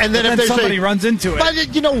then if somebody runs into it.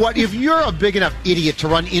 But you know what? If you're a big enough idiot to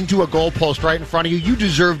run into a goalpost right in front of you, you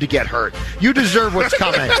deserve to get hurt. You deserve what's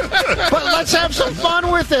coming. But let's have some fun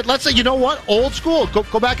with it. Let's say, you know what? Old school.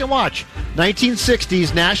 Go back and watch.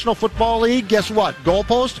 1960s National Football League. Guess what?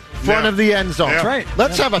 Goalpost, front of the end zone. That's right.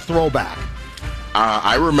 Let's have a throwback.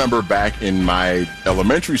 I remember back in my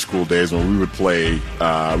elementary school days when we'd play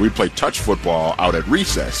touch football out at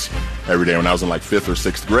recess every day when I was in like 5th or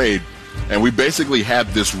 6th grade. And we basically had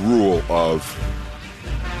this rule of,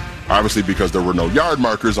 obviously because there were no yard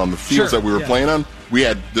markers on the fields that we were playing on, we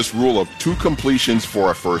had this rule of 2 completions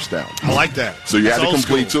for a first down. I like that. So you had to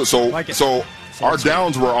complete 2. So our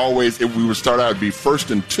downs were always, if we would start out, it'd be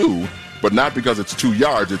 1st and 2. But not because it's 2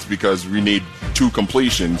 yards, it's because we need 2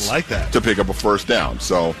 completions to pick up a first down.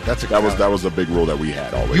 So that was a big rule that we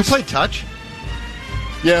had always. You played touch?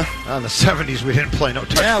 Yeah. In the 70s, we didn't play no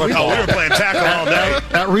touch football. We were playing tackle all day.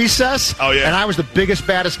 At recess? Oh, yeah. And I was the biggest,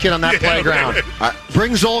 baddest kid on that playground.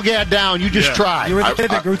 Bring Zolgad down. You just try. You were the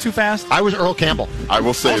kid that grew too fast? I was Earl Campbell. I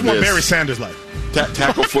will say this. What was Barry Sanders like?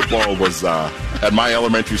 Tackle football was, at my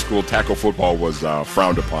elementary school, tackle football was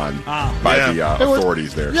frowned upon by the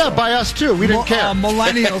authorities there. Yeah, by us too. We didn't care.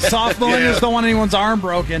 Millennials, soft millennials don't want anyone's arm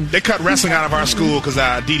broken. They cut wrestling out of our school because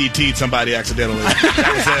I DDT'd somebody accidentally.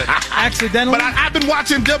 That was it. Accidentally? But I've been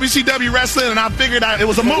watching WCW wrestling and I figured it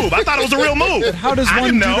was a move. I thought it was a real move. How does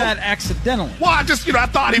one do that accidentally? Well, I just, I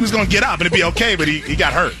thought he was going to get up and it'd be okay, but he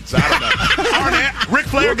got hurt. So I don't know. Ric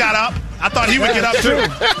Flair got up. I thought he would get up too.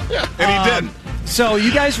 And he didn't. So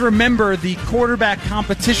you guys remember the quarterback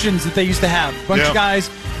competitions that they used to have? A bunch of guys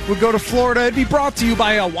would go to Florida. It'd be brought to you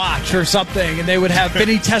by a watch or something, and they would have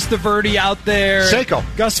Vinny Testaverde out there. Seiko.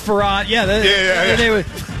 Gus Farad. They would,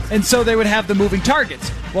 and so they would have the moving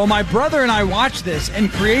targets. Well, my brother and I watched this and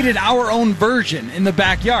created our own version in the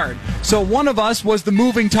backyard. So one of us was the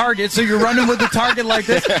moving target. So you're running with the target like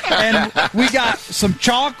this. And we got some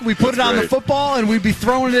chalk. We put it on the football, and we'd be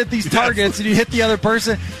throwing it at these targets, and you hit the other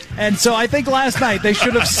person. And so I think last night they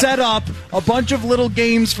should have set up a bunch of little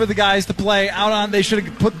games for the guys to play out on. They should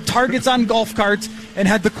have put targets on golf carts and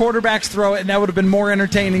had the quarterbacks throw it, and that would have been more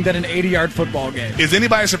entertaining than an 80-yard football game. Is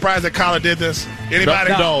anybody surprised that Collar did this?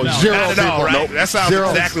 Anybody? No. Zero. Not at all, right? Nope. That sounds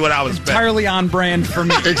exactly what I was expecting. Entirely on brand for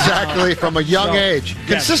me. Exactly, from a young age.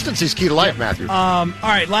 Consistency is key to life, Matthew. All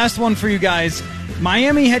right, last one for you guys.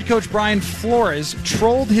 Miami head coach Brian Flores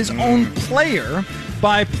trolled his own player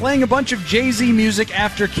by playing a bunch of Jay-Z music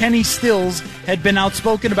after Kenny Stills had been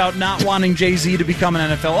outspoken about not wanting Jay-Z to become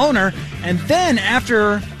an NFL owner. And then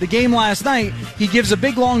after the game last night, he gives a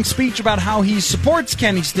big, long speech about how he supports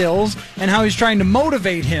Kenny Stills and how he's trying to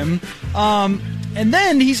motivate him. And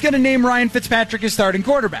then he's going to name Ryan Fitzpatrick his starting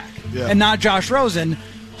quarterback and not Josh Rosen.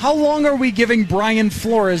 How long are we giving Brian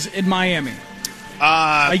Flores in Miami?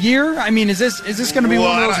 A year? I mean, is this going to be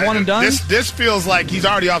one of those one and done? This feels like he's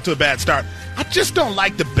already off to a bad start. I just don't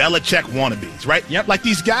like the Belichick wannabes, right? Yep. Like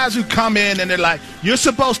these guys who come in and they're like, you're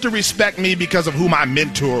supposed to respect me because of who my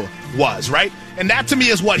mentor was, right? And that to me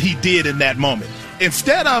is what he did in that moment.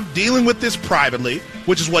 Instead of dealing with this privately,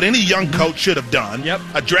 which is what any young coach should have done,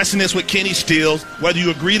 addressing this with Kenny Stills, whether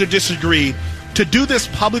you agreed or disagree, to do this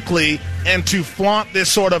publicly and to flaunt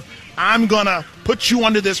this sort of, I'm going to put you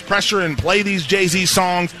under this pressure and play these Jay-Z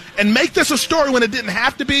songs and make this a story when it didn't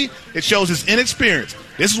have to be, it shows his inexperience.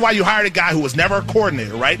 This is why you hired a guy who was never a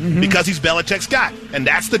coordinator, right? Because he's Belichick's guy. And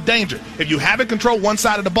that's the danger. If you haven't controlled one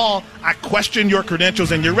side of the ball, I question your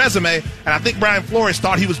credentials and your resume. And I think Brian Flores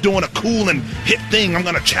thought he was doing a cool and hip thing. I'm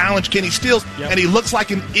going to challenge Kenny Stills. And he looks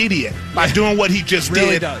like an idiot by doing what he just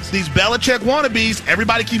really did. Does. These Belichick wannabes,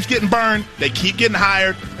 everybody keeps getting burned. They keep getting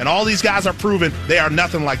hired. And all these guys are proven they are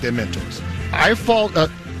nothing like their mentors. I fault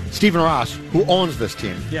Stephen Ross, who owns this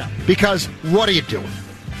team. Yeah. Because what are you doing?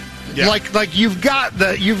 Yeah. Like you've got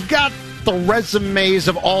the resumes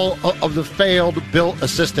of all of the failed Bill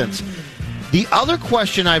assistants. The other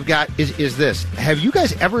question I've got is this: have you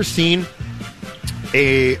guys ever seen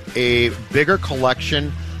a bigger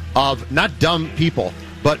collection of not dumb people,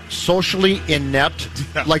 but socially inept,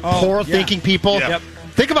 like poor thinking people? Yeah. Yep.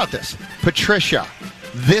 Think about this. Patricia,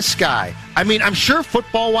 this guy. I mean, I'm sure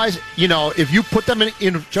football-wise, if you put them in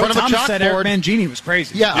front of a chalkboard. Said Eric Mangini was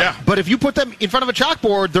crazy. Yeah, but if you put them in front of a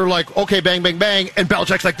chalkboard, they're like, okay, bang, bang, bang, and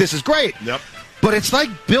Belichick's like, this is great. Yep. But it's like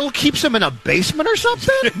Bill keeps them in a basement or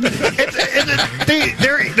something.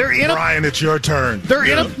 They're in Brian, it's your turn.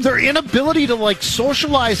 Their inability to like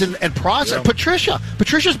socialize and process. Yeah.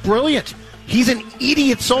 Patricia's brilliant. He's an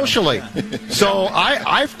idiot socially. So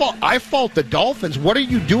I fault the Dolphins. What are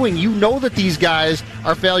you doing? You know that these guys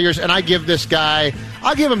are failures, and I'll give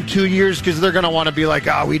him 2 years because they're going to want to be like,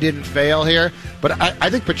 we didn't fail here. But I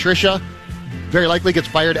think Patricia very likely gets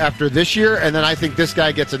fired after this year, and then I think this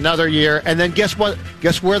guy gets another year, and then guess what?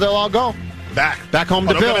 Guess where they'll all go? Back home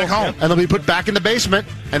to Bill, back home. and they'll be put back in the basement,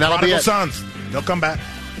 and that'll be it. Sons, they'll come back.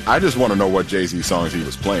 I just want to know what Jay-Z songs he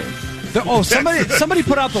was playing. Somebody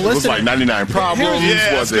put out the list. It was like 99 Problems.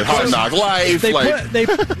 Was it Hard Knock Life?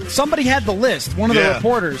 Somebody had the list, one of the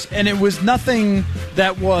reporters, and it was nothing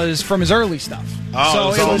that was from his early stuff.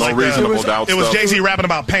 Oh, so it was no Reasonable Doubt It was stuff. Jay-Z rapping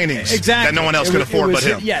about paintings exactly. that no one else could afford but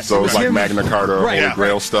him. Yes, so it was like him. Magna Carta, right. Holy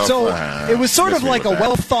Grail stuff. So it was sort of like a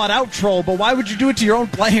well-thought-out troll, but why would you do it to your own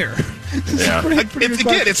player? Yeah.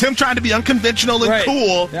 It's him trying to be unconventional and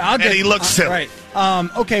cool, and he looks silly. Right.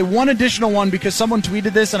 Okay, one additional one, because someone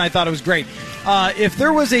tweeted this, and I thought it was great. If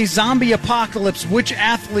there was a zombie apocalypse, which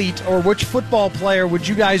athlete or which football player would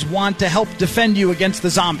you guys want to help defend you against the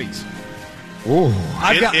zombies? Ooh.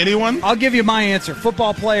 Anyone? I'll give you my answer.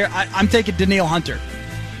 Football player, I'm taking Daniil Hunter.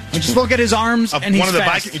 And just look at his arms, and he's one of the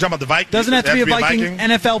fast. Vikings. You're talking about the Vikings? Doesn't have to be a Viking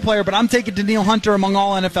NFL player, but I'm taking Daniil Hunter among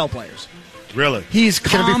all NFL players. Really? He's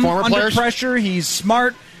calm under players? pressure. He's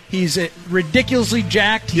smart. He's ridiculously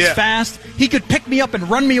jacked. He's fast. He could pick me up and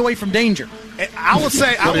run me away from danger. I would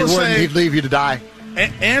say he'd leave you to die.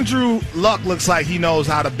 Andrew Luck looks like he knows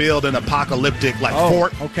how to build an apocalyptic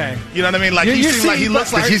fort. Okay. You know what I mean? Like he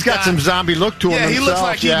looks like he's got some zombie look to him. Yeah, he himself. looks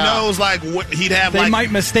like he knows like what he'd have. They might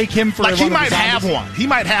mistake him for he might have one. He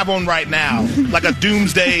might have one right now, like a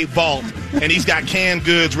doomsday vault, and he's got canned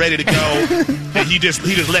goods ready to go, and he just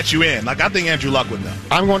lets you in. Like I think Andrew Luck would know.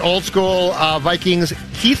 I'm going old school Vikings.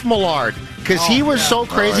 Keith Millard, because he was so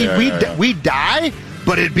crazy. We'd die.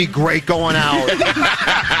 But it'd be great going out.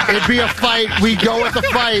 It'd be a fight. We'd go with the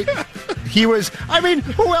fight.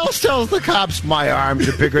 Who else tells the cops, my arms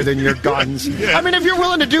are bigger than your guns? Yeah. I mean, if you're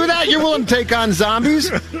willing to do that, you're willing to take on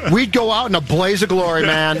zombies, we'd go out in a blaze of glory,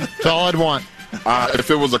 man. That's all I'd want. If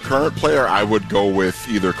it was a current player, I would go with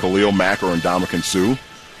either Khalil Mack or Ndamukong Suh.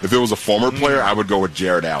 If it was a former player, I would go with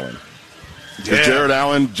Jared Allen. Yeah. Jared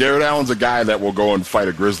Allen's a guy that will go and fight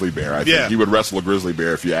a grizzly bear. I think he would wrestle a grizzly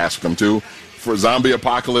bear if you asked him to. For zombie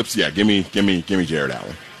apocalypse, give me Jared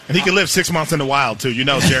Allen. And he can live 6 months in the wild too. You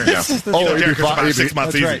know, Jared. Jared can survive 6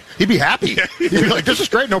 months easy. Right. He'd be happy. He'd be like, "This is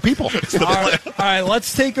great, no people." All right,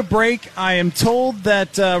 let's take a break. I am told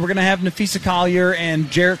that we're going to have Nafisa Collier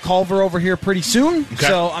and Jarrett Culver over here pretty soon. Okay.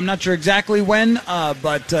 So I'm not sure exactly when,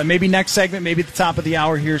 but maybe next segment, maybe at the top of the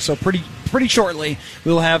hour here. So pretty shortly,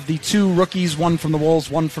 we'll have the two rookies, one from the Wolves,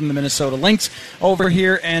 one from the Minnesota Lynx, over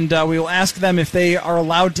here, and we will ask them if they are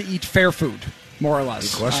allowed to eat fair food, more or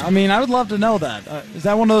less. Good question. I would love to know that. Is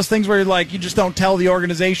that one of those things where you just don't tell the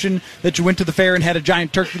organization that you went to the fair and had a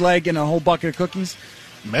giant turkey leg and a whole bucket of cookies?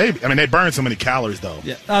 Maybe. They burn so many calories, though.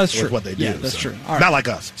 Yeah, that's true. What they do. Yeah, that's true. All right. Not like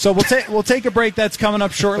us. So we'll take a break. That's coming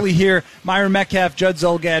up shortly here. Myron Metcalf, Judd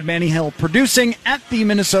Zolgad, Manny Hill producing at the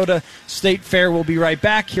Minnesota State Fair. We'll be right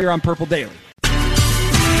back here on Purple Daily.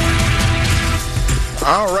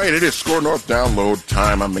 All right, it is Score North download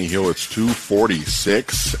time. I'm Manny Hill. It's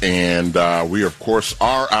 2:46, and we, of course,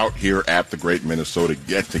 are out here at the Great Minnesota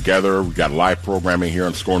Get Together. We got live programming here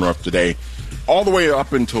on Score North today, all the way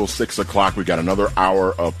up until 6 o'clock. We got another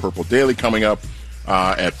hour of Purple Daily coming up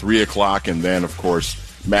at 3 o'clock, and then, of course,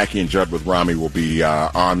 Mackie and Judd with Rami will be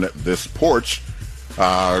on this porch,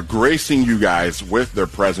 gracing you guys with their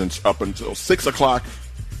presence up until 6 o'clock.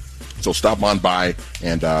 So stop on by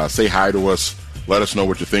and say hi to us. Let us know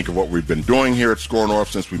what you think of what we've been doing here at Score North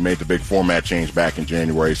since we made the big format change back in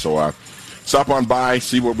January. So stop on by,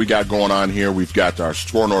 see what we got going on here. We've got our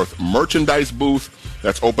Score North merchandise booth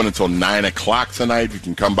that's open until 9 o'clock tonight. You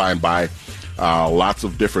can come by and buy lots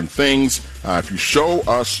of different things. If you show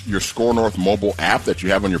us your Score North mobile app that you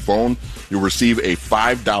have on your phone, you'll receive a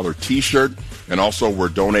 $5 T-shirt And also, we're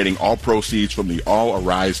donating all proceeds from the All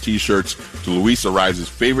Arise T-shirts to Luis Arise's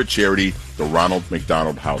favorite charity, the Ronald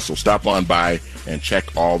McDonald House. So stop on by and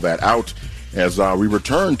check all that out as we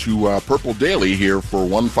return to Purple Daily here for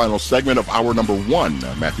one final segment of hour number 1.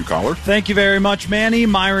 Matthew Collar. Thank you very much, Manny.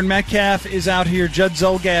 Myron Metcalf is out here. Judd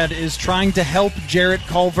Zolgad is trying to help Jarrett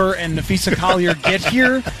Culver and Nafisa Collier get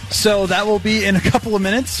here. So that will be in a couple of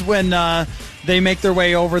minutes when they make their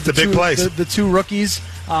way over the two rookies.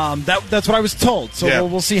 That's what I was told. So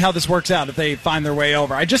we'll see how this works out if they find their way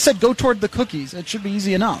over. I just said go toward the cookies. It should be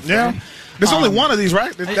easy enough. Yeah. Right? There's only one of these,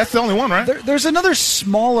 right? That's the only one, right? There's another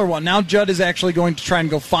smaller one. Now Judd is actually going to try and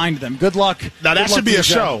go find them. Good luck. Now that should be a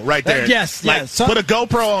show right there. Yes. Put a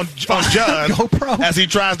GoPro on Judd as he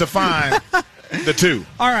tries to find the two.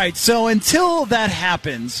 All right, so until that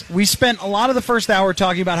happens, we spent a lot of the first hour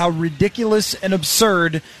talking about how ridiculous and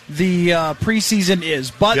absurd the preseason is.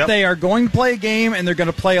 But they are going to play a game, and they're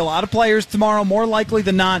going to play a lot of players tomorrow. More likely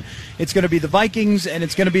than not, it's going to be the Vikings, and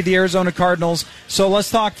it's going to be the Arizona Cardinals. So let's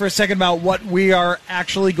talk for a second about what we are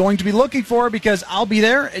actually going to be looking for, because I'll be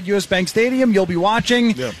there at US Bank Stadium. You'll be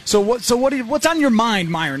watching. Yeah. So what's on your mind,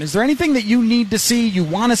 Myron? Is there anything that you need to see, you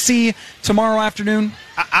want to see tomorrow afternoon?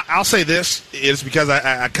 I'll say this is because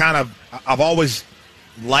I've always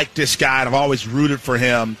liked this guy and I've always rooted for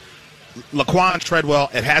him. Laquan Treadwell,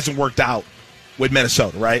 it hasn't worked out with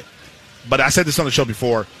Minnesota, right? But I said this on the show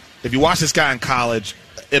before. If you watch this guy in college,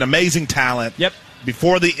 an amazing talent. Yep.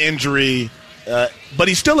 Before the injury, but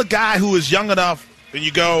he's still a guy who is young enough, and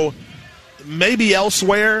you go, maybe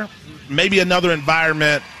elsewhere, maybe another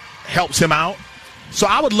environment helps him out. So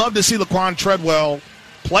I would love to see Laquan Treadwell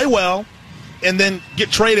play well, and then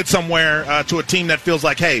get traded somewhere to a team that feels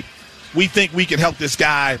like, hey, we think we can help this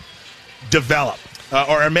guy develop,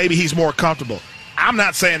 or maybe he's more comfortable. I'm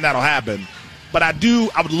not saying that'll happen, but I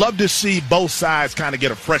would love to see both sides kind of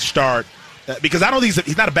get a fresh start, because I know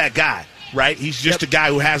he's not a bad guy, right? He's just a guy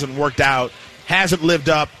who hasn't worked out, hasn't lived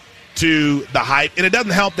up to the hype, and it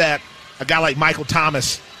doesn't help that a guy like Michael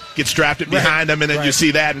Thomas gets drafted behind him, and then you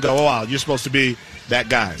see that and go, oh, wow, you're supposed to be that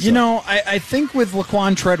guy. So. You know, I think with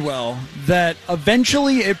Laquan Treadwell that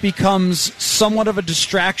eventually it becomes somewhat of a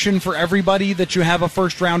distraction for everybody that you have a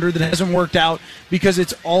first-rounder that hasn't worked out, because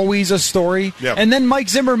it's always a story. Yep. And then Mike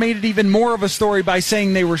Zimmer made it even more of a story by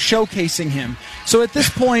saying they were showcasing him. So at this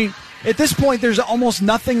point... there's almost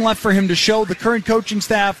nothing left for him to show. The current coaching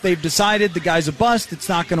staff, they've decided the guy's a bust. It's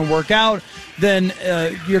not going to work out. Then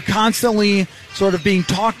you're constantly sort of being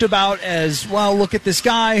talked about as, well, look at this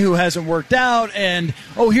guy who hasn't worked out, and,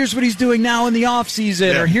 oh, here's what he's doing now in the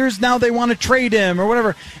offseason, or here's now they want to trade him, or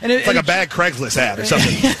whatever. And it's like a bad Craigslist ad or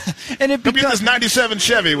something. And it becomes this 97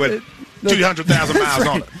 Chevy with 200,000 miles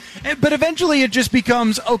on it. But eventually it just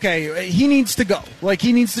becomes, okay, he needs to go. Like,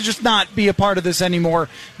 he needs to just not be a part of this anymore,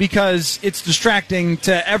 because it's distracting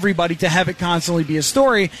to everybody to have it constantly be a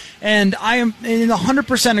story. And I am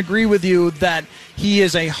 100% agree with you that he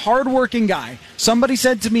is a hardworking guy. Somebody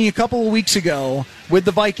said to me a couple of weeks ago with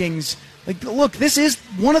the Vikings, like, look, this is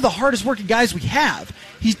one of the hardest working guys we have.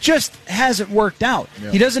 He just hasn't worked out.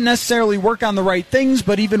 Yeah. He doesn't necessarily work on the right things,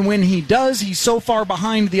 but even when he does, he's so far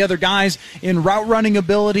behind the other guys in route running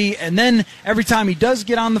ability. And then every time he does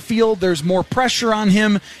get on the field, there's more pressure on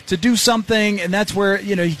him to do something. And that's where,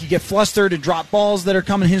 he can get flustered and drop balls that are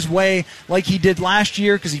coming his way, like he did last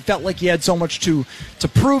year, because he felt like he had so much to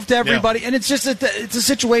prove to everybody. Yeah. And it's just it's a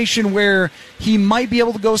situation where he might be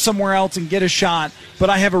able to go somewhere else and get a shot,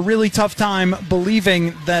 but I have a really tough time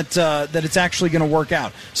believing that it's actually going to work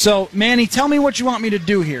out. So, Manny, tell me what you want me to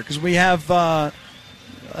do here, because we have the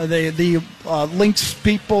links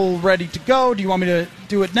people ready to go. Do you want me to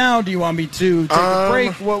do it now? Do you want me to take a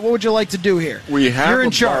break? What would you like to do here? You're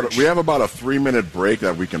in charge. We have about a 3-minute break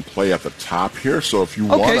that we can play at the top here. So if you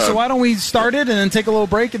want, so why don't we start it and then take a little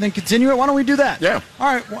break and then continue it? Why don't we do that? Yeah.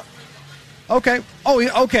 All right. Okay.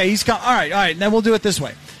 Oh, okay. He's all right. Then we'll do it this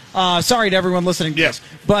way. Sorry to everyone listening to this,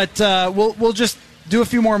 but we'll just do a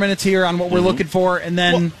few more minutes here on what we're looking for, and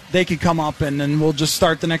then they can come up, and then we'll just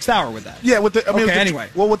start the next hour with that. Yeah. With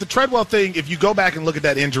the Treadwell thing, if you go back and look at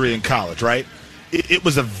that injury in college, right, it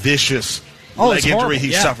was a vicious leg injury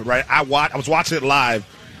he suffered, right? I was watching it live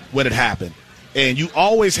when it happened, and you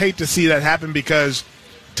always hate to see that happen, because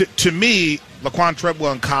to me, Laquan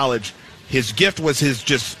Treadwell in college, his gift was his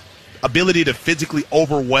just ability to physically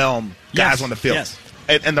overwhelm guys on the field. Yes.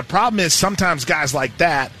 And the problem is sometimes guys like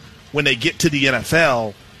that, when they get to the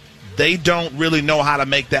NFL, they don't really know how to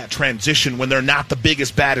make that transition when they're not the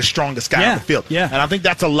biggest, baddest, strongest guy on the field. Yeah. And I think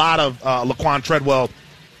that's a lot of Laquan Treadwell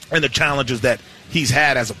and the challenges that he's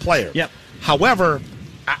had as a player. Yep. However,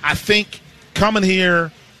 I think coming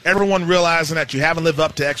here, everyone realizing that you haven't lived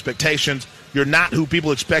up to expectations, you're not who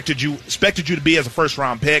people expected you to be as a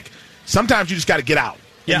first-round pick, sometimes you just got to get out.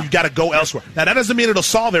 Yeah. And you've got to go elsewhere. Now, that doesn't mean it'll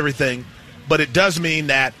solve everything, but it does mean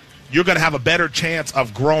that you're going to have a better chance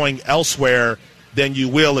of growing elsewhere than you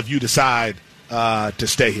will if you decide to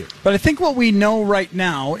stay here. But I think what we know right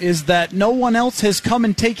now is that no one else has come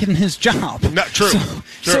and taken his job. No, true.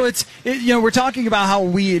 So we're talking about how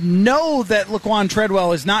we know that Laquan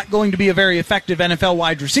Treadwell is not going to be a very effective NFL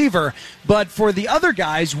wide receiver, but for the other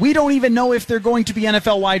guys, we don't even know if they're going to be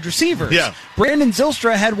NFL wide receivers. Yeah. Brandon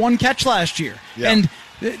Zylstra had 1 catch last year. Yeah. And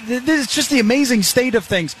this is just the amazing state of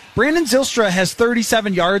things. Brandon Zylstra has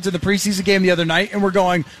 37 yards in the preseason game the other night, and we're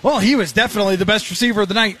going, well, he was definitely the best receiver of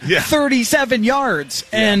the night. Yeah. 37 yards.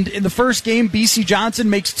 Yeah. And in the first game, B.C.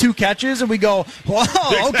 Johnson makes 2 catches, and we go,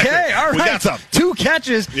 whoa, okay, all right. We got some. 2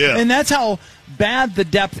 catches. Yeah. And that's how bad the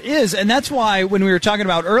depth is. And that's why when we were talking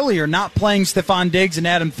about earlier not playing Stephon Diggs and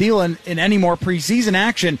Adam Thielen in any more preseason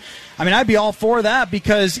action, I mean, I'd be all for that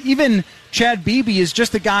because even Chad Beebe is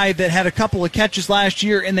just a guy that had a couple of catches last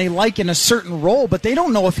year and they like in a certain role, but they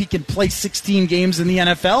don't know if he can play 16 games in the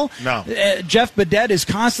NFL. No. Jeff Badet is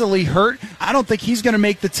constantly hurt. I don't think he's going to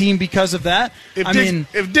make the team because of that. If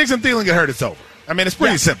Diggs and Thielen get hurt, it's over. I mean, it's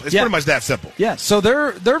pretty simple. It's pretty much that simple. Yeah, so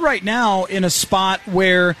they're right now in a spot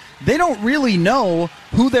where they don't really know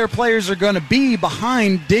who their players are going to be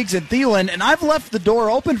behind Diggs and Thielen, and I've left the door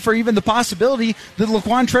open for even the possibility that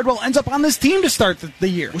Laquan Treadwell ends up on this team to start the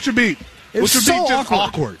year. Which would be just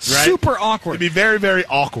awkward, right? Super awkward. It'd be very, very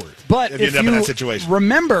awkward. But if you end up in that situation.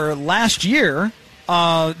 Remember last year,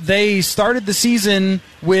 they started the season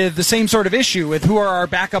with the same sort of issue with who are our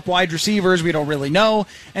backup wide receivers. We don't really know.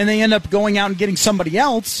 And they end up going out and getting somebody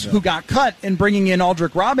else who got cut and bringing in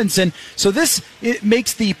Aldrick Robinson. So it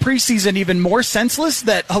makes the preseason even more senseless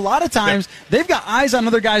that a lot of times they've got eyes on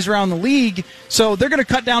other guys around the league. So they're going to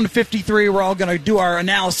cut down to 53. We're all going to do our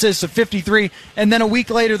analysis of 53. And then a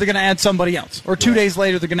week later, they're going to add somebody else. Or 2 days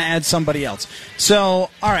later, they're going to add somebody else.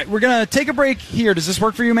 So, all right, we're going to take a break here. Does this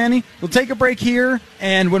work for you, Manny? We'll take a break here.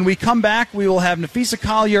 And when we come back, we will have Nafisa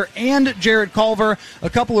Collier and Jared Culver, a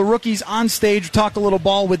couple of rookies on stage, talk a little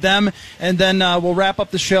ball with them, and then we'll wrap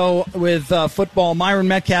up the show with football. Myron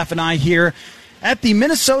Metcalf and I here at the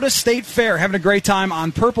Minnesota State Fair, having a great time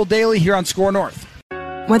on Purple Daily here on Score North.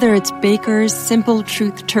 Whether it's Baker's Simple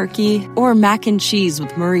Truth Turkey or mac and cheese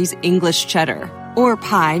with Murray's English Cheddar, or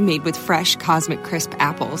pie made with fresh Cosmic Crisp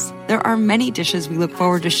apples, there are many dishes we look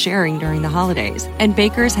forward to sharing during the holidays. And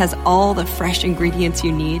Baker's has all the fresh ingredients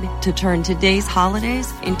you need to turn today's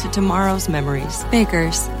holidays into tomorrow's memories.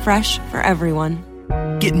 Baker's, fresh for everyone.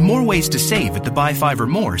 Get more ways to save at the Buy 5 or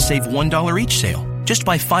More Save $1 each sale. Just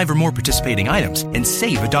buy 5 or more participating items and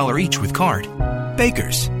save $1 each with card.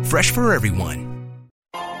 Baker's, fresh for everyone.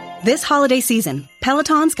 This holiday season,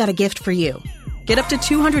 Peloton's got a gift for you. Get up to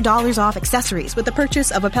 $200 off accessories with the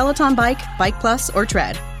purchase of a Peloton bike, Bike Plus, or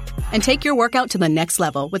Tread. And take your workout to the next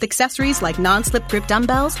level with accessories like non-slip grip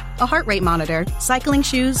dumbbells, a heart rate monitor, cycling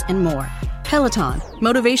shoes, and more. Peloton,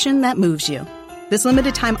 motivation that moves you. This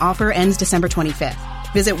limited time offer ends December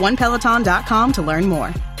 25th. Visit onepeloton.com to learn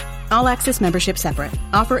more. All access membership separate.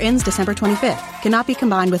 Offer ends December 25th. Cannot be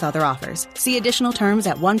combined with other offers. See additional terms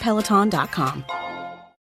at onepeloton.com.